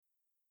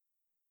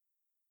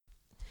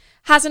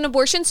Has an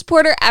abortion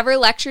supporter ever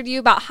lectured you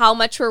about how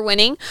much we're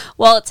winning?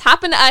 Well, it's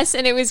happened to us,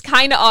 and it was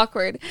kind of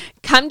awkward.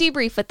 Come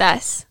debrief with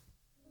us.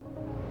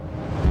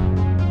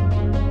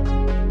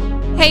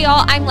 Hey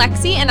y'all, I'm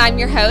Lexi, and I'm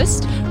your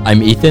host.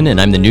 I'm Ethan,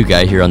 and I'm the new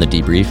guy here on the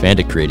debrief and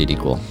at Created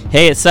Equal.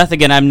 Hey, it's Seth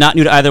again. I'm not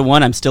new to either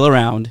one. I'm still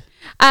around.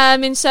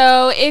 And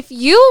so if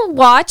you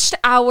watched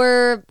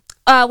our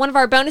one of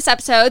our bonus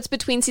episodes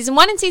between season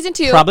 1 and season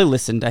 2. Probably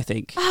listened, I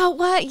think. Oh,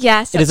 what?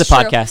 Yes, it is a true.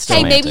 podcast.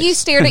 Hey, maybe you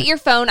stared at your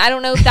phone. I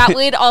don't know if that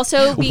would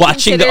also be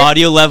watching considered. The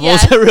audio level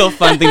is a real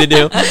fun thing to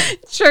do.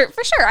 Sure,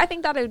 for sure. I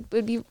think that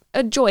would be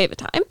a joy of a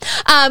time.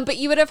 But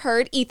you would have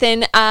heard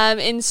Ethan.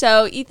 And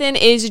so Ethan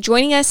is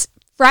joining us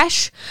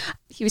fresh.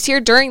 He was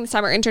here during the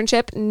summer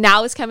internship.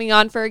 Now is coming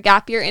on for a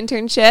gap year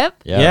internship.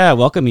 Yeah,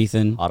 welcome,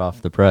 Ethan. Hot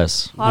off the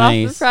press. Off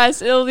the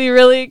press. It'll be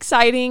really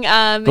exciting.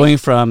 Going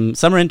from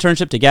summer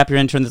internship to gap year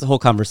intern, that's a whole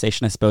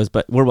conversation, I suppose,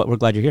 but we're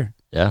glad you're here.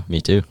 Yeah,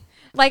 me too.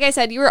 Like I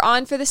said, you were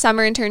on for the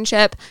summer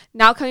internship,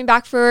 now coming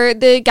back for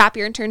the gap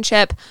year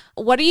internship.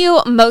 What are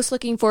you most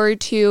looking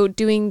forward to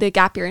doing the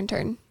gap year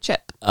internship?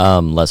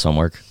 Less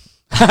homework.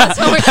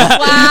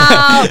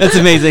 Wow. That's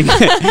amazing.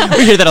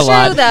 We hear that a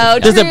lot. Though,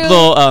 There's a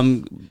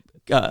little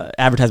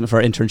advertisement for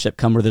our internship.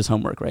 Come where there's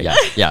homework, right?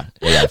 Yeah.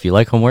 If you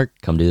like homework,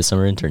 come do the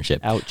summer internship.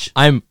 Ouch.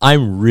 I'm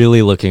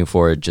really looking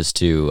forward just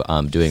to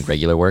doing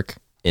regular work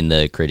in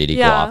the Created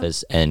Equal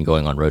office and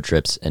going on road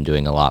trips and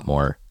doing a lot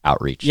more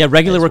outreach. Yeah,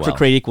 regular work for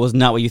Created Equal is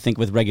not what you think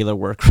with regular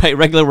work, right?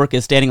 Regular work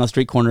is standing on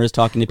street corners,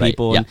 talking to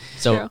people. Yeah.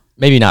 So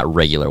maybe not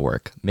regular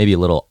work, maybe a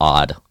little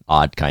odd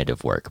kind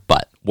of work,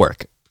 but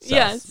work. So.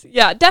 Yes.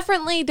 Yeah.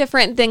 Definitely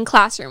different than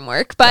classroom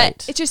work,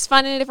 but it's just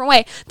fun in a different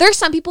way. There's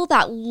some people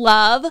that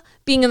love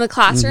being in the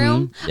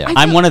classroom. Mm-hmm. Yeah.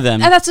 I'm one of them.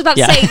 And that's what I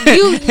was about to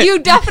say. You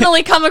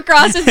definitely come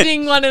across as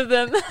being one of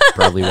them.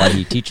 Probably why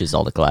he teaches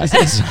all the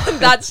classes.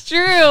 That's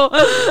true.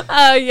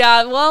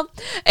 Yeah. Well,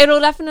 it'll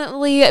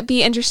definitely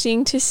be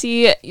interesting to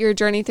see your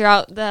journey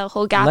throughout the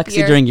whole gap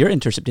year. Lexi, during your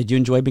internship, did you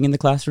enjoy being in the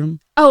classroom?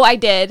 Oh, I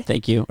did.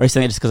 Thank you. Or are you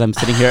saying it just because I'm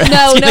sitting here?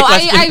 No,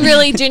 I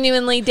really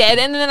genuinely did.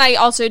 And then I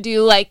also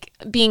do like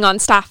being on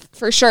staff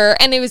for sure.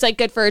 And it was like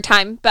good for a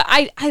time, but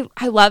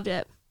I loved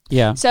it.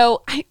 Yeah.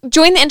 So I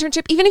joined the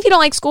internship, even if you don't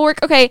like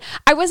schoolwork. Okay,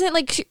 I wasn't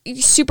like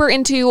super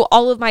into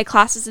all of my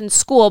classes in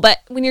school, but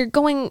when you're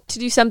going to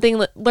do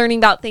something, learning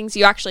about things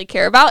you actually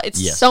care about,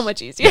 it's so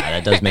much easier. Yeah,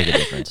 that does make a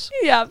difference.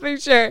 Yeah, for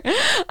sure.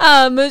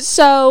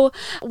 So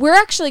we're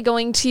actually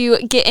going to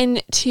get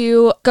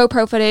into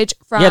GoPro footage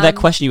from... Yeah, that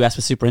question you asked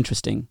was super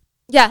interesting.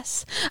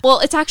 Yes.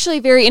 Well, it's actually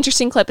a very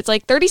interesting clip. It's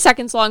like 30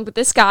 seconds long, but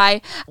this guy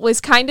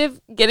was kind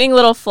of getting a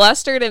little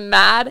flustered and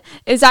mad.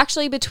 It's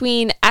actually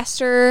between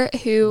Esther,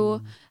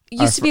 who...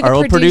 used to be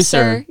the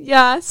producer.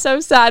 Yeah, so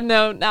sad.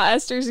 No, now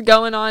Esther's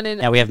going on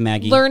and we have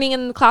Maggie learning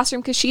in the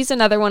classroom because she's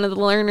another one of the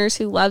learners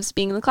who loves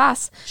being in the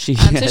class. So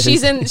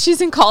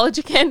she's in college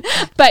again.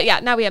 But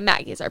yeah, now we have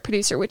Maggie as our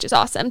producer, which is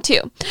awesome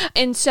too.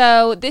 And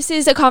so this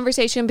is a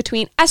conversation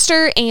between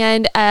Esther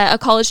and a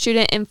college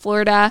student in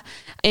Florida.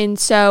 And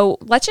so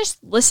let's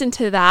just listen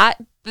to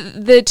that.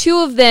 The two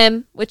of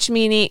them, which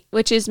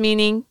is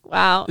meaning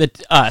wow,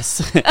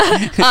 us,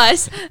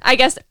 us. I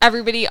guess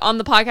everybody on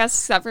the podcast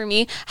except for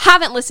me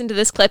haven't listened to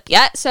this clip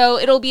yet, so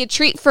it'll be a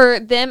treat for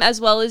them as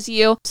well as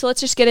you. So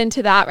let's just get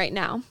into that right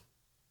now.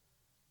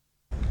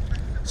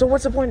 So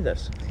what's the point of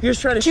this? You're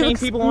just trying to shame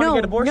people who want to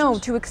get abortions? No,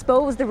 to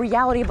expose the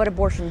reality of what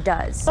abortion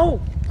does.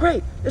 Oh,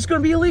 great. It's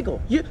going to be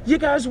illegal. You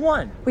guys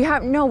won. We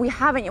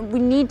haven't. We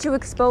need to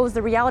expose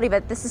the reality of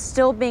it. This is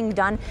still being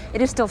done.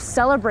 It is still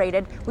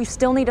celebrated. We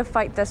still need to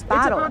fight this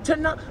battle. It's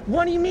about to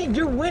what do you mean?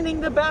 You're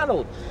winning the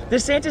battle.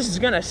 DeSantis is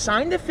going to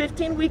sign the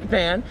 15-week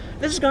ban.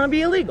 This is going to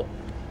be illegal.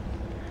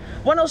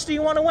 What else do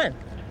you want to win?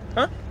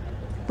 Huh?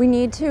 We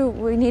need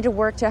to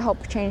work to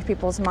help change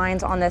people's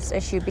minds on this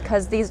issue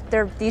because these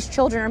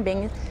children are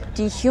being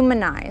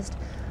dehumanized.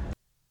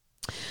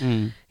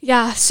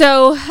 Yeah,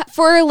 so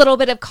for a little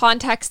bit of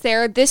context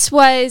there, this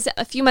was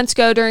a few months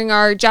ago during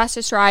our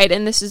Justice Ride,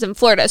 and this is in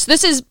Florida. So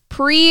this is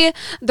pre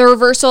the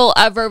reversal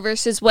of Roe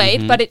versus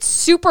Wade, but it's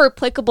super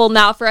applicable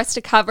now for us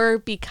to cover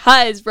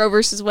because Roe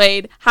versus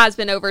Wade has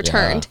been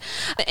overturned.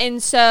 Yeah.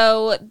 And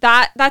so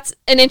that's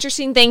an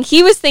interesting thing.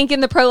 He was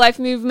thinking the pro-life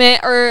movement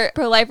or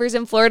pro-lifers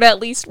in Florida at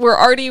least were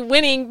already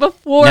winning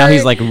before. Now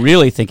he's like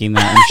really thinking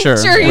that, I'm sure.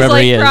 Sure, he's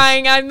like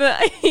crying.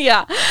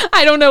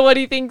 I don't know what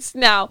he thinks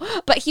now.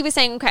 But he was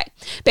saying, okay,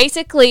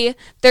 basically,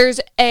 there's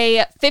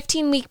a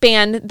 15-week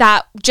ban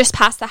that just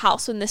passed the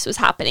House when this was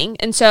happening.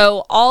 And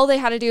so all they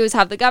had to do is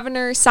have the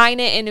governor sign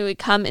it and it would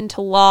come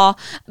into law.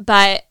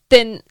 But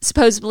then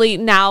supposedly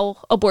now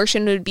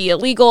abortion would be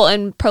illegal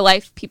and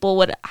pro-life people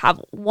would have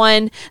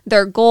won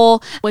their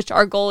goal, which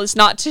our goal is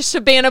not just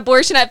to ban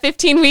abortion at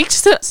 15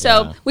 weeks.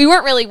 So we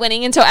weren't really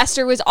winning. And so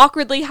Esther was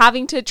awkwardly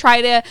having to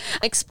try to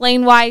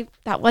explain why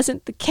that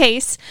wasn't the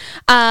case.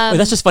 Wait,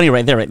 that's just funny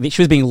right there, right?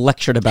 She was being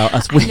lectured about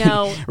us winning.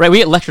 Right? We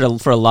get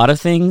lectured for a lot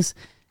of things,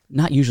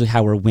 not usually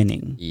how we're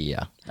winning.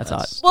 Yeah. That's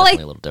odd. Well,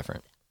 definitely a little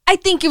different. I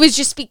think it was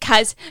just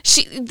because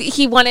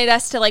he wanted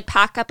us to like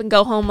pack up and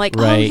go home like,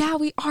 oh yeah,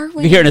 we are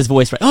winning. You hear in his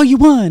voice, right? Oh, you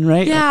won,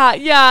 right?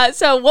 Yeah.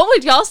 So what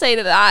would y'all say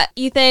to that?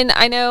 Ethan,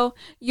 I know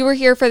you were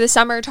here for the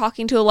summer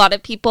talking to a lot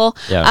of people.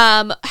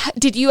 Yeah.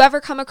 Did you ever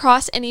come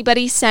across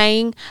anybody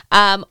saying,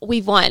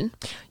 we've won?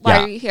 Why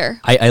are you here?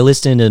 I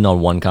listened in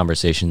on one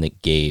conversation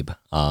that Gabe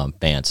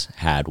Vance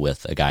had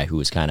with a guy who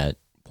was kind of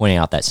pointing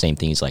out that same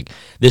thing. He's like,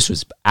 this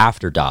was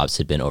after Dobbs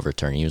had been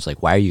overturned. He was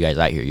like, why are you guys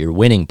out here? You're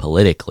winning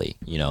politically.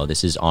 You know,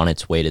 this is on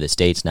its way to the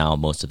states now.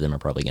 Most of them are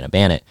probably going to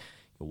ban it.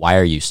 Why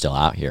are you still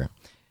out here?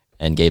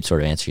 And Gabe sort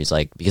of answered, he's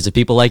like, because of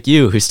people like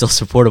you who still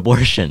support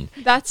abortion.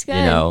 That's good.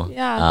 You know,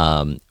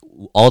 yeah.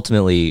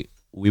 Ultimately,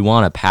 we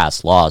want to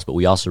pass laws, but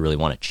we also really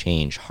want to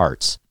change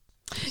hearts.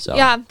 So.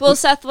 Yeah. Well,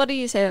 Seth, what do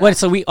you say?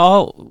 So we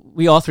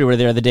all three were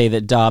there the day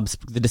that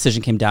the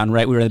decision came down,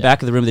 right? We were in the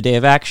back of the room the day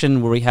of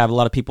action, where we have a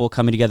lot of people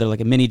coming together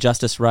like a mini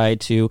justice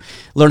ride to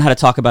learn how to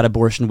talk about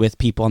abortion with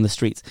people on the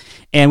streets.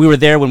 And we were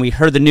there when we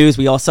heard the news.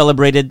 We all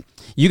celebrated.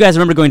 You guys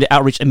remember going to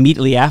outreach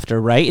immediately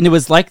after, right? And it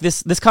was like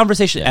this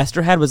conversation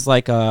Esther had was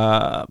like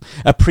a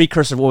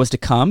precursor of what was to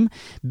come.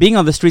 Being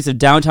on the streets of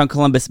downtown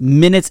Columbus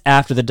minutes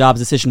after the Dobbs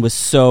decision was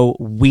so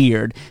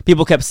weird.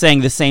 People kept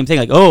saying the same thing,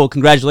 like, oh,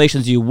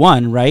 congratulations, you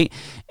won, right?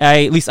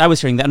 At least I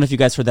was hearing that. I don't know if you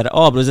guys heard that at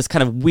all, but it was this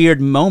kind of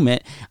weird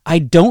moment. I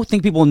don't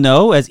think people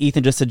know, as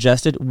Ethan just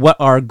suggested, what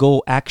our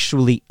goal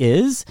actually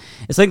is.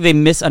 It's like they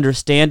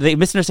misunderstand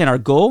our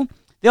goal.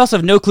 They also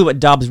have no clue what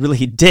Dobbs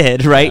really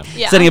did, right?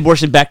 Yeah. Sending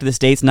abortion back to the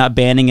states, not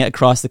banning it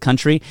across the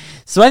country.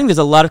 So I think there's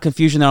a lot of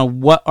confusion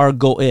on what our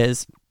goal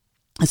is.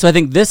 And so I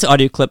think this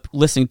audio clip,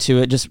 listening to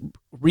it, just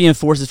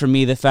reinforces for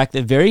me the fact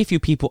that very few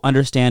people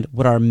understand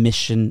what our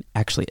mission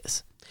actually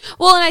is.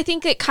 Well, and I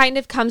think it kind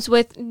of comes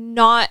with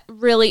not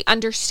really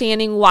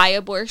understanding why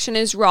abortion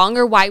is wrong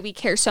or why we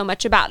care so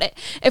much about it.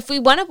 If we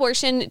want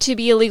abortion to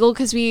be illegal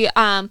because we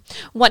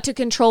want to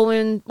control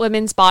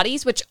women's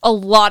bodies, which a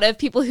lot of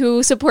people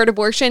who support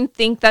abortion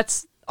think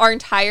that's our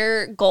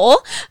entire goal,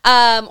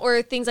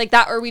 or things like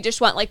that, or we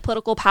just want like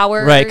political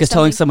power. Right, because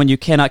telling someone you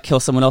cannot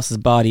kill someone else's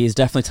body is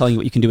definitely telling you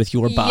what you can do with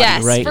your body,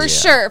 yes, right?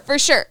 For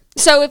sure.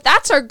 So if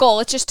that's our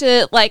goal, it's just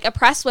to like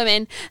oppress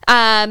women,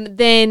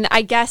 then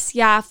I guess,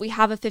 if we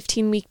have a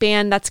 15-week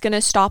ban that's going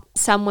to stop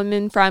some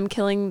women from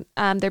killing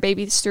their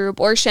babies through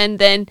abortion,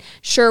 then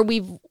sure,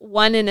 we've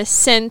won in a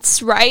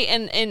sense, right?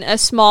 And in a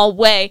small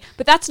way,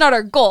 but that's not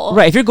our goal.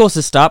 Right, if your goal is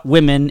to stop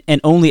women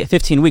and only at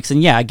 15 weeks,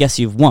 then I guess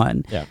you've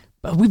won. Yeah.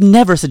 But we've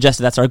never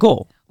suggested that's our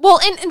goal. Well,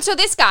 and so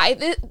this guy,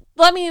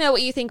 let me know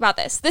what you think about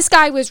this. This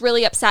guy was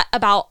really upset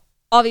about,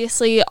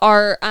 obviously,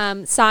 our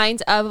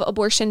signs of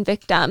abortion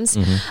victims.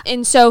 Mm-hmm.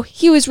 And so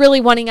he was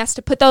really wanting us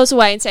to put those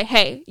away and say,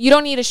 hey, you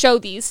don't need to show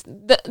these.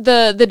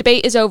 The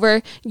debate is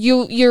over.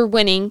 You're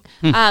winning.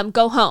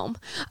 Go home.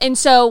 And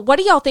so what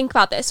do y'all think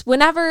about this?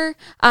 Whenever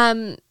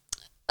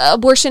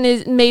abortion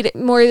is made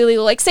more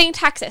illegal, like say in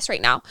Texas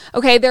right now,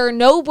 okay, there are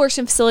no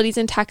abortion facilities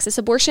in Texas.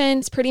 Abortion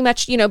is pretty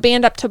much,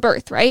 banned up to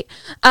birth, right?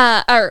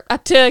 Or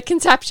up to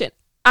conception.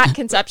 At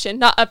conception,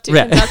 not up to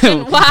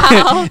conception.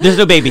 Wow. There's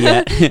no baby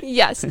yet.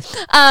 Yes.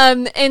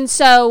 And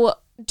so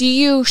do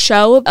you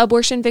show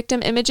abortion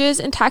victim images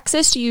in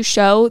Texas? Do you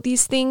show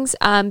these things?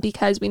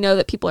 Because we know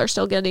that people are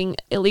still getting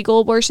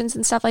illegal abortions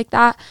and stuff like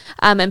that.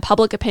 And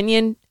public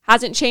opinion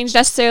hasn't changed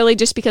necessarily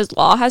just because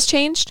law has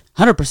changed.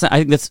 100%. I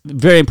think that's a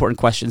very important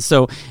question.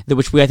 So,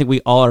 which I think we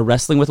all are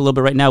wrestling with a little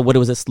bit right now. What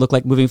does this look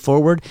like moving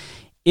forward?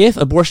 If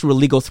abortion were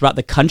legal throughout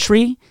the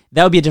country,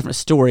 that would be a different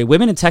story.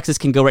 Women in Texas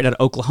can go right now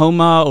to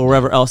Oklahoma or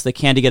wherever else they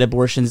can to get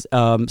abortions.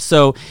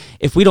 So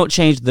if we don't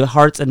change the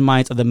hearts and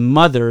minds of the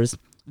mothers,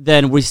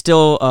 then we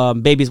still,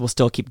 babies will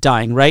still keep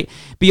dying, right?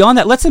 Beyond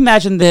that, let's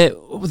imagine that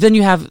then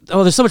you have,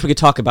 there's so much we could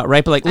talk about,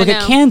 right? But like, look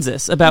at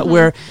Kansas, about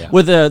where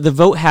the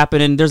vote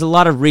happened, and there's a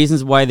lot of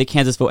reasons why the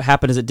Kansas vote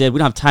happened as it did. We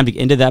don't have time to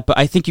get into that, but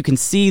I think you can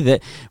see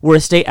that where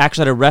a state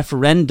actually had a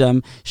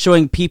referendum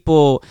showing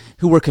people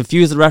who were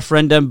confused with the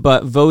referendum,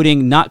 but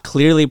voting not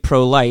clearly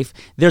pro-life,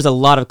 there's a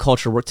lot of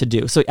cultural work to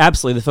do. So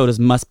absolutely, the photos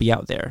must be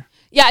out there.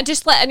 Yeah,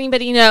 just let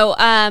anybody know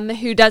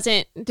who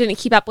didn't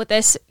keep up with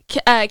this.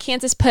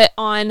 Kansas put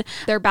on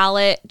their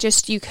ballot,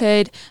 just you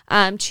could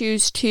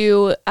choose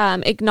to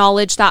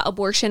acknowledge that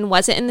abortion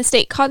wasn't in the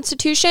state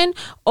constitution,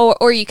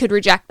 or you could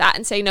reject that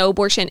and say, no,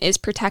 abortion is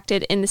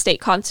protected in the state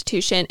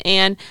constitution.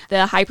 And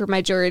the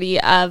hypermajority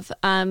of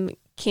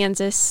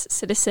Kansas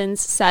citizens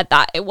said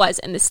that it was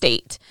in the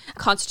state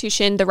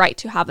constitution, the right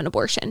to have an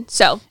abortion.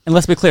 So, and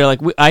let's be clear,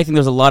 I think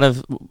there's a lot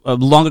of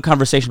longer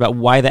conversation about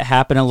why that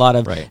happened, a lot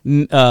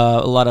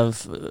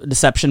of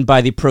deception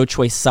by the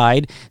pro-choice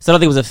side. So I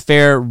don't think it was a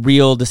fair,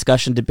 real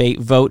discussion, debate,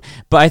 vote.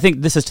 But I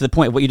think this is to the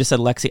point of what you just said,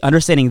 Lexi.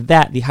 Understanding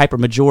that the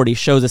hypermajority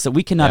shows us that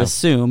we cannot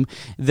assume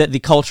that the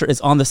culture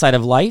is on the side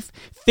of life.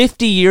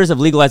 50 years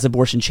of legalized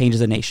abortion changes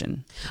a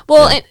nation.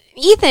 Well,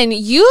 Ethan,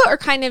 you are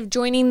kind of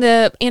joining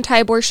the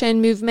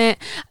anti-abortion movement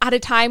at a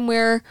time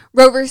where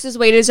Roe versus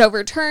Wade is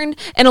overturned.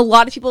 In a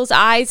lot of people's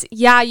eyes,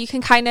 yeah, you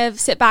can kind of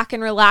sit back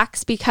and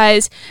relax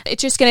because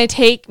it's just going to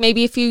take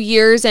maybe a few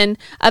years and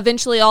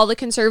eventually all the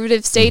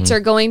conservative states are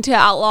going to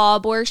outlaw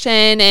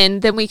abortion,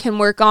 and then we can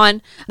work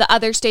on the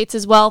other states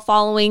as well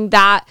following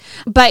that.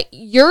 But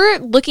you're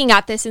looking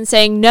at this and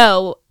saying,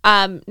 no,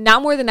 now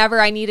more than ever,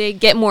 I need to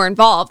get more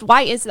involved.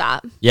 Why is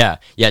that? Yeah,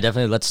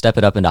 definitely. Let's step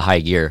it up into high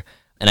gear.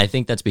 And I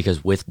think that's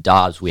because with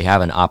Dobbs, we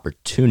have an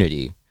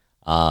opportunity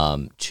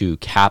to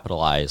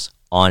capitalize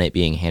on it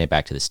being handed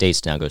back to the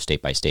states to now go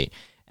state by state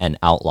and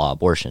outlaw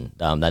abortion.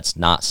 That's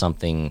not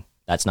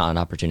an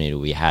opportunity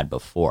we had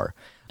before.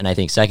 And I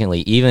think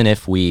secondly, even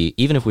if we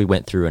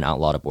went through and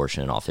outlawed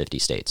abortion in all 50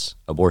 states,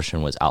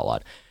 abortion was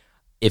outlawed.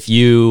 If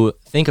you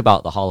think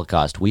about the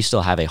Holocaust, we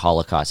still have a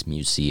Holocaust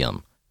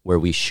museum where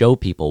we show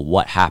people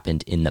what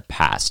happened in the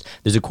past.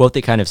 There's a quote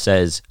that kind of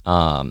says,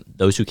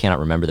 those who cannot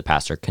remember the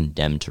past are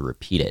condemned to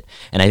repeat it.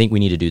 And I think we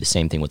need to do the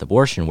same thing with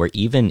abortion, where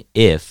even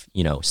if,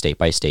 state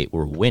by state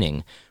we're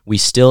winning, we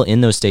still,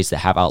 in those states that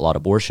have outlawed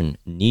abortion,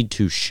 need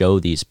to show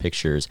these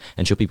pictures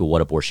and show people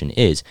what abortion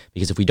is.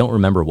 Because if we don't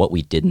remember what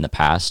we did in the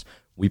past,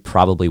 we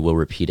probably will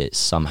repeat it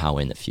somehow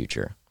in the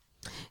future.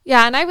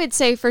 Yeah, and I would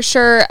say for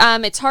sure,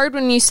 it's hard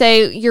when you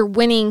say you're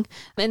winning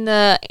in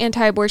the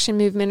anti-abortion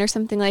movement or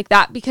something like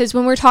that, because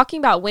when we're talking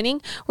about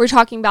winning, we're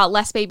talking about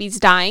less babies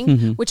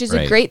dying, which is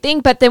a great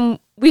thing. But then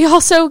we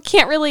also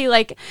can't really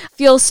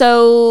feel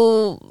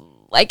so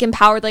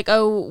empowered,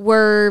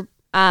 we're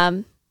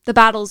the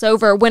battle's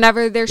over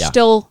whenever there's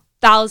still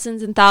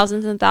thousands and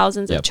thousands and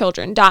thousands of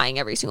children dying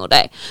every single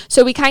day.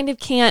 So we kind of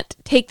can't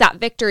take that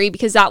victory,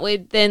 because that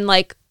would then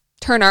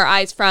turn our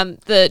eyes from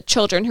the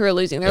children who are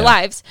losing their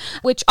lives,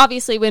 which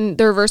obviously when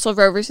the reversal of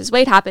Roe versus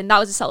Wade happened, that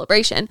was a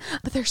celebration.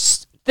 But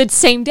there's the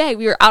same day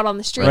we were out on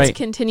the streets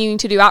continuing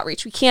to do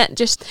outreach. We can't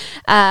just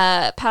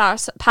pat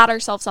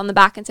ourselves on the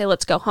back and say,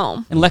 let's go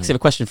home. And Lex, I have a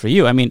question for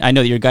you. I mean, I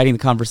know that you're guiding the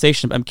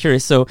conversation, but I'm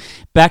curious. So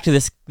back to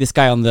this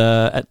guy on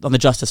the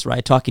Justice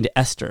Ride talking to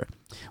Esther.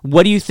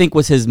 What do you think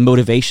was his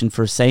motivation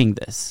for saying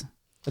this?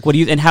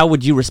 And how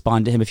would you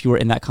respond to him if you were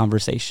in that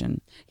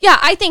conversation? Yeah,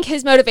 I think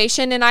his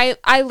motivation, and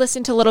I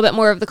listened to a little bit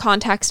more of the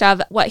context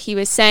of what he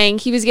was saying.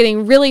 He was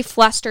getting really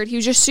flustered. He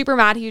was just super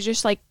mad. He was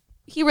just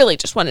he really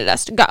just wanted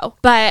us to go.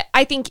 But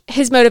I think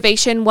his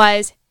motivation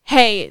was,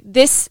 hey,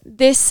 this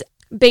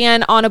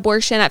ban on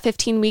abortion at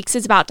 15 weeks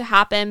is about to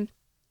happen.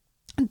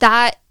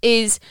 That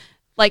is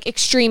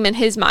extreme in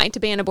his mind, to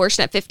ban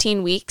abortion at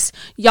 15 weeks.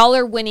 Y'all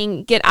are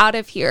winning. Get out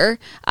of here.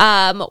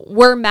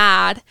 We're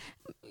mad.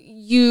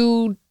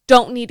 You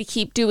don't need to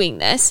keep doing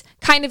this.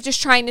 Kind of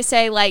just trying to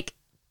say,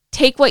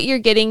 take what you're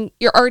getting.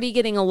 You're already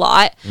getting a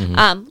lot.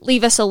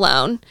 Leave us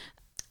alone.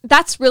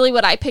 That's really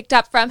what I picked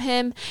up from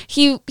him.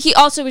 He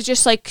also was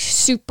just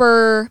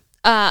super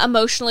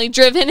emotionally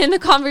driven in the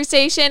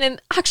conversation.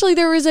 And actually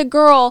there was a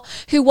girl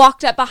who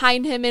walked up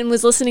behind him and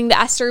was listening to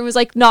Esther and was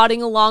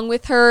nodding along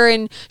with her.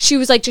 And she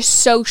was just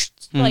so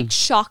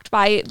shocked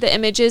by the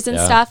images and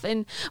stuff,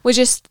 and was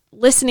just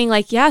listening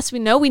yes, we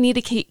know we need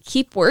to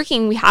keep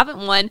working. We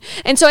haven't won.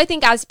 And so I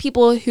think as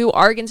people who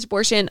are against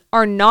abortion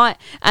are not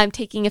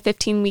taking a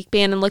 15-week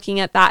ban and looking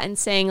at that and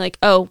saying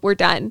oh, we're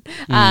done.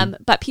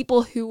 But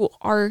people who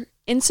are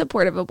in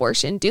support of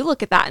abortion do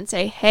look at that and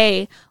say,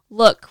 hey,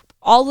 look,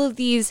 all of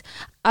these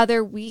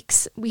other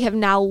weeks we have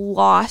now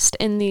lost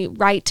in the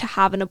right to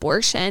have an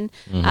abortion.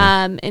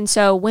 And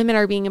so women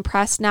are being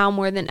oppressed now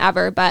more than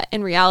ever, but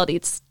in reality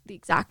it's the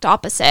exact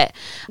opposite.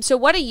 So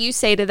what do you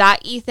say to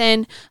that,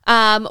 Ethan,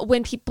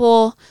 when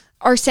people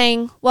are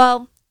saying,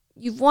 well,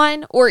 you've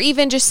won, or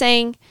even just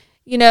saying,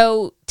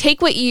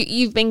 take what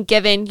you've been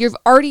given. You've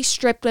already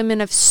stripped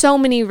women of so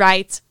many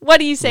rights. What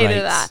do you say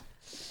to that?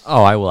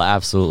 Oh, I will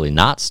absolutely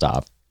not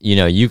stop.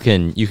 You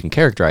can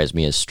characterize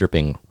me as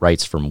stripping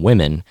rights from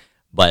women,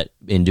 but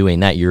in doing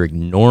that, you're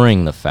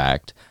ignoring the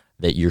fact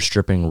that you're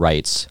stripping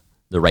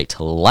the right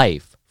to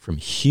life from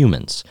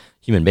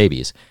human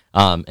babies.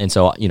 And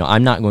so,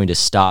 I'm not going to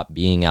stop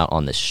being out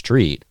on the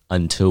street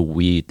until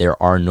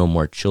there are no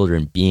more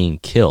children being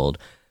killed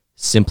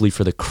simply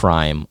for the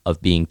crime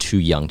of being too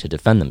young to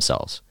defend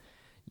themselves.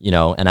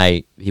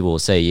 And people will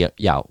say,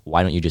 yeah,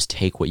 why don't you just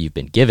take what you've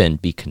been given,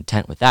 be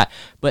content with that?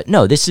 But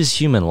no, this is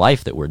human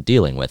life that we're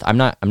dealing with. I'm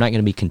not going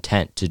to be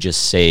content to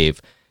just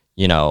save,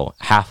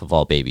 half of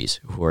all babies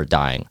who are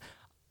dying.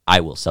 I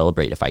will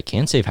celebrate if I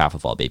can save half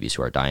of all babies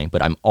who are dying,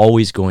 but I'm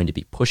always going to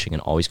be pushing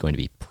and always going to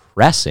be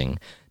pressing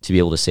to be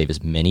able to save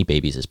as many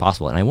babies as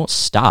possible. And I won't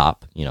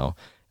stop,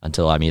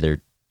 until I'm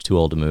either too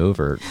old to move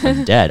or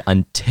I'm dead,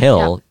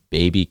 until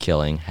baby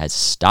killing has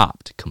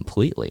stopped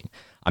completely.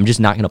 I'm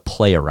just not going to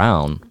play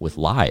around with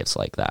lives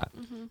like that.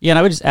 Yeah, and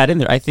I would just add in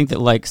there, I think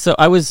that so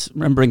I was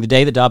remembering the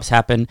day that Dobbs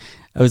happened,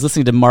 I was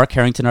listening to Mark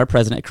Harrington, our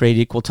president at Create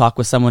Equal, talk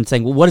with someone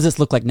saying, well, what does this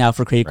look like now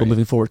for Create Equal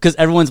moving forward? Because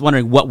everyone's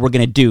wondering what we're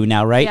going to do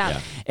now, right? Yeah.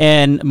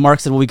 And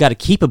Mark said, well, we got to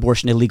keep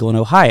abortion illegal in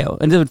Ohio.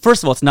 And then,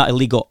 first of all, it's not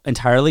illegal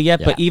entirely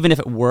yet, but even if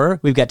it were,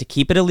 we've got to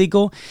keep it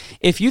illegal.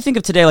 If you think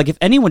of today, like if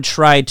anyone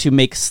tried to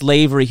make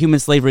slavery, human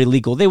slavery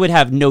legal, they would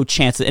have no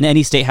chance in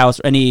any state house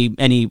or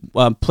any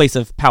place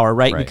of power,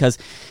 right? Because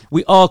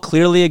we all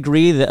clearly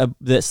agree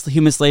that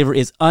human slavery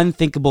is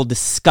unthinkable,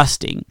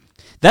 disgusting.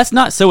 That's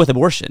not so with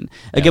abortion.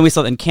 Again, we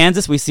saw it in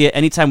Kansas. We see it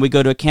anytime we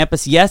go to a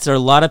campus. Yes, there are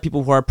a lot of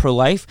people who are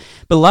pro-life,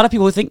 but a lot of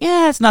people who think,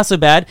 it's not so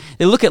bad.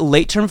 They look at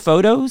late-term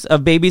photos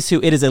of babies who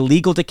it is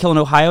illegal to kill in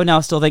Ohio now,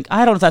 still think,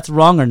 I don't know if that's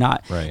wrong or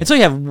not. Right. And so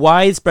you have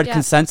widespread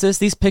consensus.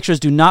 These pictures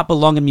do not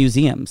belong in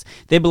museums.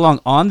 They belong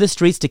on the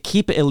streets to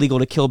keep it illegal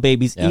to kill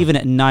babies even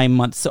at 9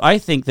 months. So I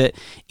think that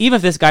even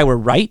if this guy were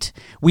right,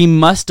 we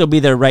must still be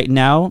there right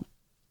now.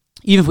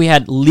 Even if we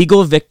had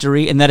legal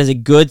victory, and that is a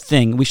good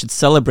thing, we should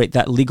celebrate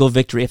that legal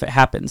victory if it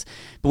happens.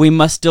 But we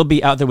must still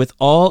be out there with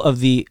all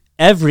of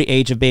every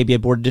age of baby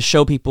aborted to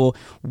show people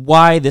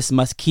why this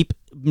must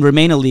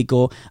remain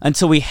illegal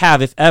until we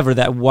have, if ever,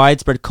 that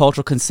widespread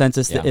cultural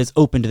consensus that is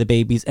open to the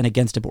babies and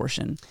against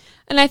abortion.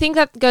 And I think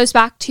that goes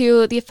back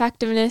to the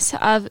effectiveness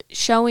of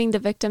showing the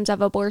victims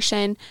of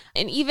abortion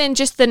and even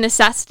just the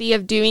necessity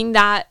of doing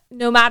that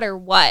no matter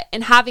what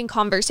and having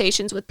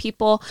conversations with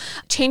people,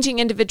 changing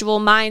individual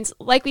minds.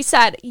 Like we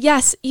said,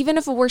 yes, even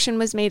if abortion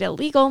was made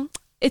illegal,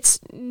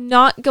 it's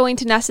not going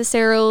to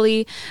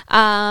necessarily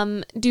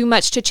do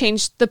much to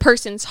change the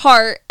person's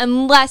heart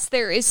unless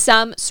there is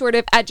some sort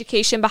of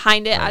education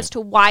behind it as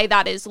to why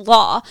that is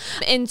law.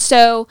 And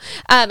so,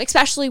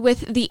 especially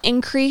with the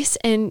increase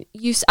in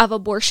use of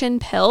abortion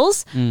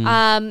pills,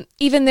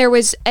 even there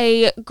was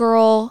a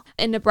girl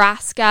in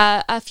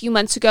Nebraska a few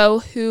months ago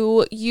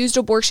who used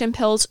abortion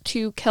pills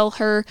to kill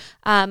her,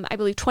 I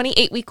believe,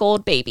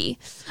 28-week-old baby.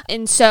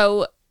 And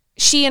so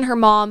she and her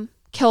mom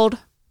killed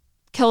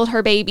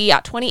her baby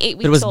at 28 weeks old.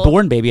 But it was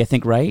born baby, I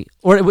think, right?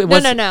 Or it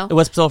was, No. It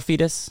was still a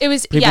fetus? It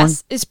was, preborn?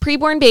 yes, it's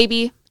preborn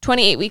baby,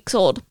 28 weeks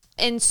old.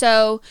 And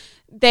so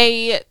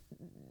they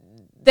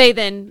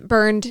then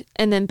burned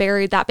and then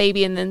buried that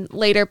baby, and then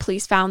later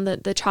police found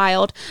the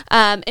child.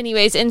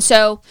 Anyways, and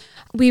so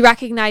we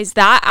recognize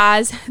that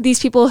as these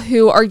people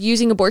who are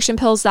using abortion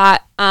pills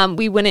that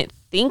we wouldn't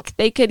think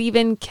they could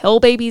even kill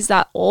babies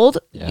that old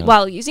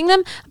while using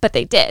them, but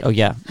they did. Oh,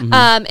 yeah.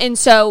 Mm-hmm. And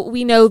so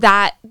we know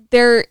that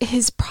there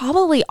is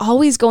probably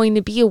always going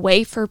to be a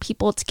way for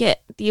people to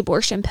get the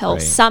abortion pill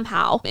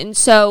somehow. And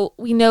so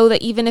we know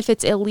that even if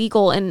it's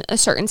illegal in a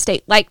certain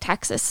state like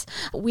Texas,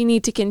 we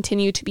need to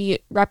continue to be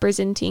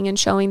representing and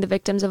showing the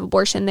victims of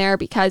abortion there,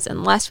 because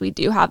unless we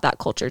do have that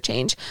culture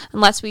change,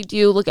 unless we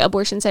do look at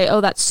abortion and say,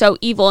 oh, that's so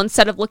evil,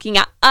 instead of looking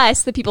at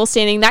us, the people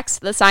standing next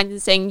to the signs,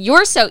 and saying,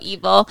 you're so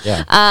evil,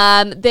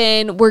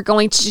 then we're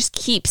going to just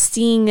keep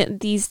seeing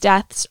these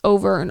deaths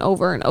over and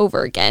over and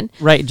over again.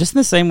 Right. Just in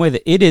the same way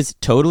that it is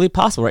totally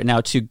possible right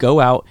now to go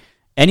out,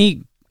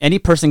 any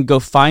person go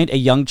find a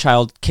young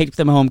child, take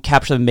them home,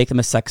 capture them, make them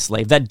a sex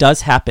slave. That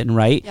does happen,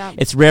 right? Yeah.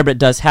 It's rare, but it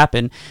does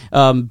happen.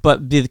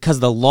 But because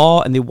of the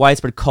law and the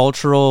widespread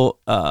cultural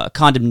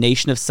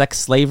condemnation of sex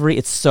slavery,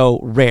 it's so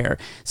rare.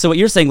 So what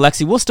you're saying,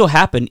 Lexi, will still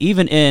happen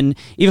even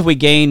if we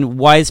gain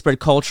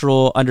widespread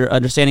cultural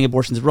understanding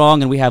abortion is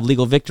wrong and we have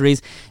legal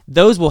victories.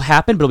 Those will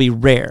happen, but it'll be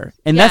rare.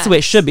 And that's the way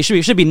it should be.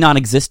 It should be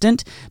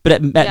non-existent, but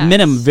at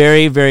minimum,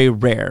 very, very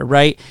rare,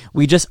 right?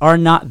 We just are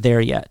not there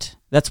yet.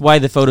 That's why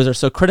the photos are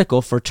so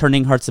critical for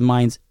turning hearts and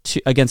minds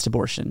against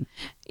abortion.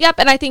 Yep,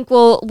 and I think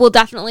we'll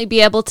definitely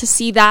be able to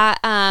see that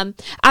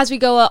as we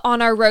go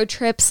on our road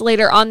trips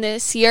later on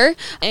this year.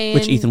 And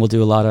which Ethan will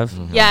do a lot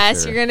of.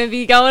 Yes, you're going to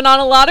be going on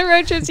a lot of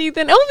road trips,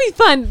 Ethan. It'll be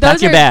fun.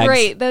 Those are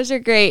great. Those are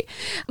great.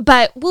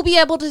 But we'll be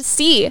able to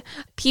see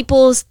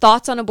people's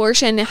thoughts on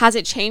abortion. Has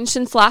it changed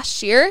since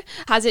last year?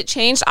 Has it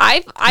changed?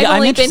 I've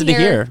only been here.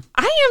 To hear.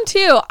 I am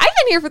too. I've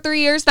been here for 3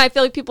 years, and I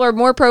feel like people are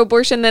more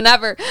pro-abortion than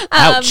ever.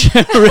 Ouch.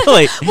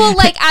 Really? Well,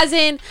 as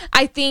in,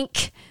 I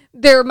think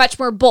they're much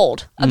more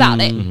bold about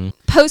it.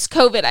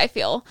 Post-COVID, I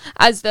feel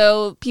as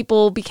though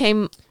people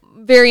became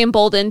very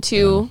emboldened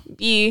to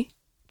be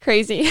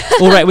crazy.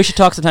 Well, right. We should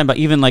talk sometime about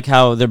even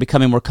how they're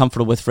becoming more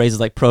comfortable with phrases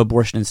like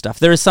pro-abortion and stuff.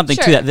 There is something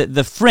to that.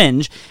 The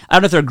fringe, I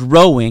don't know if they're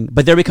growing,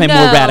 but they're becoming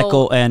more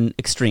radical and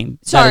extreme.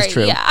 Sorry, that is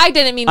true. Yeah, I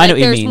didn't mean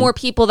there's more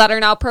people that are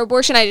now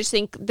pro-abortion. I just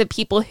think the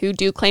people who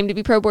do claim to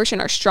be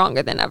pro-abortion are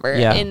stronger than ever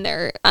in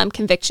their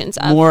convictions.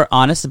 More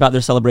honest about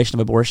their celebration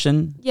of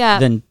abortion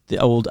than the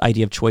old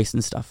idea of choice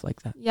and stuff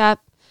like that. Yep.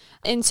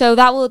 And so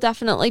that will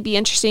definitely be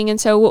interesting.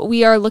 And so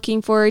we are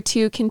looking forward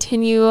to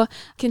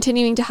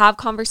continuing to have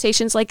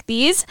conversations like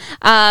these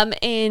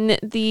in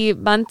the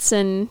months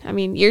and,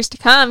 years to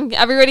come.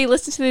 Everybody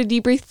listen to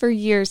the debrief for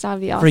years. That would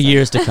be awesome. For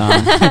years to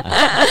come.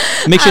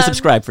 Make sure you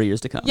subscribe for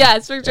years to come.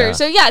 Yes, for sure. Yeah.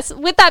 So yes,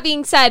 with that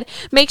being said,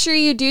 make sure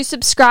you do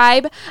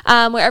subscribe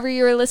wherever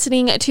you're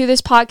listening to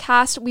this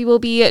podcast. We will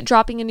be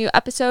dropping a new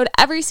episode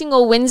every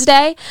single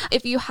Wednesday.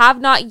 If you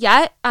have not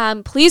yet,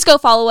 please go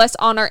follow us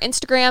on our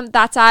Instagram.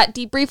 That's at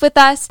Debrief with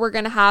Us. We're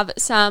going to have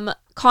some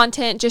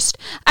content, just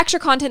extra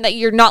content that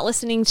you're not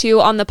listening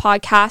to on the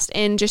podcast,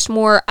 and just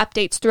more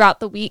updates throughout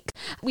the week.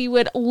 We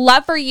would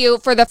love for you,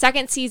 for the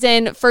second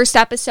season, first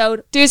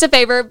episode, do us a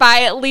favor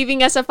by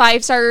leaving us a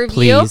 5-star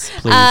review. Please.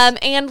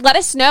 And let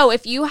us know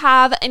if you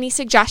have any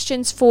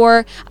suggestions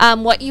for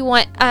what you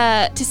want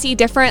to see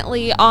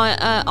differently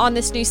on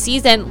this new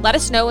season. Let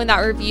us know in that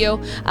review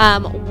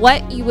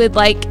what you would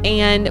like,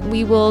 and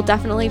we will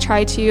definitely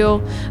try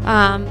to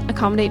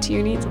accommodate to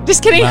your needs.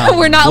 Just kidding. Wow.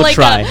 We're not We'll like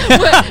try.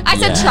 I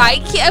said try.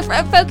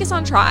 Focus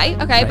on try.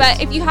 Okay. Right.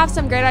 But if you have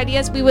some great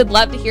ideas, we would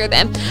love to hear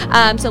them.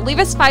 So leave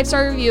us a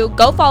 5-star review.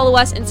 Go follow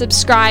us and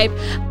subscribe.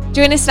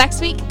 Join us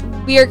next week.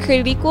 We are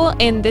Created Equal,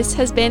 and this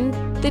has been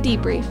The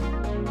Debrief.